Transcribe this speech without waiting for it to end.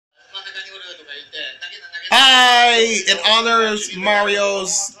In honor of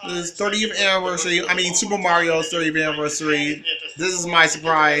Mario's 30th anniversary, Super Mario's 30th anniversary, this is my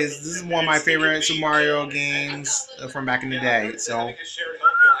surprise. This is one of my favorite Super Mario games from back in the day. So,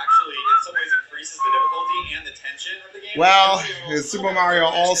 well, Super Mario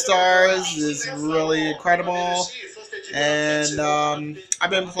All Stars is really incredible. And I've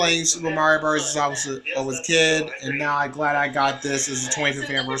been playing Super Mario Bros. Since I was a kid, and now I'm glad I got this as a 25th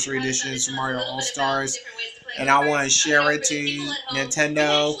anniversary edition of Super Mario All Stars. And I want to share it to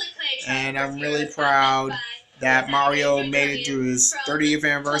Nintendo, and I'm really proud that Mario made it to his 30th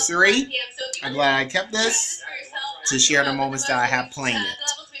anniversary. I'm glad I kept this to share the moments that I have playing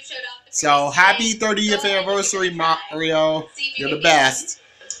it. So happy 30th anniversary, Mario! You're the best.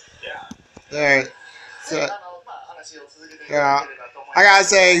 Alright, so yeah, I gotta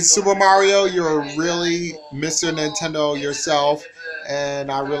say, Super Mario, you're really Mr. Nintendo yourself, and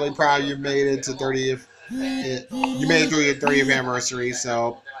I'm really proud you made it to 30th. You made it through your 30th anniversary,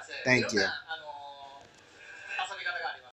 so thank you.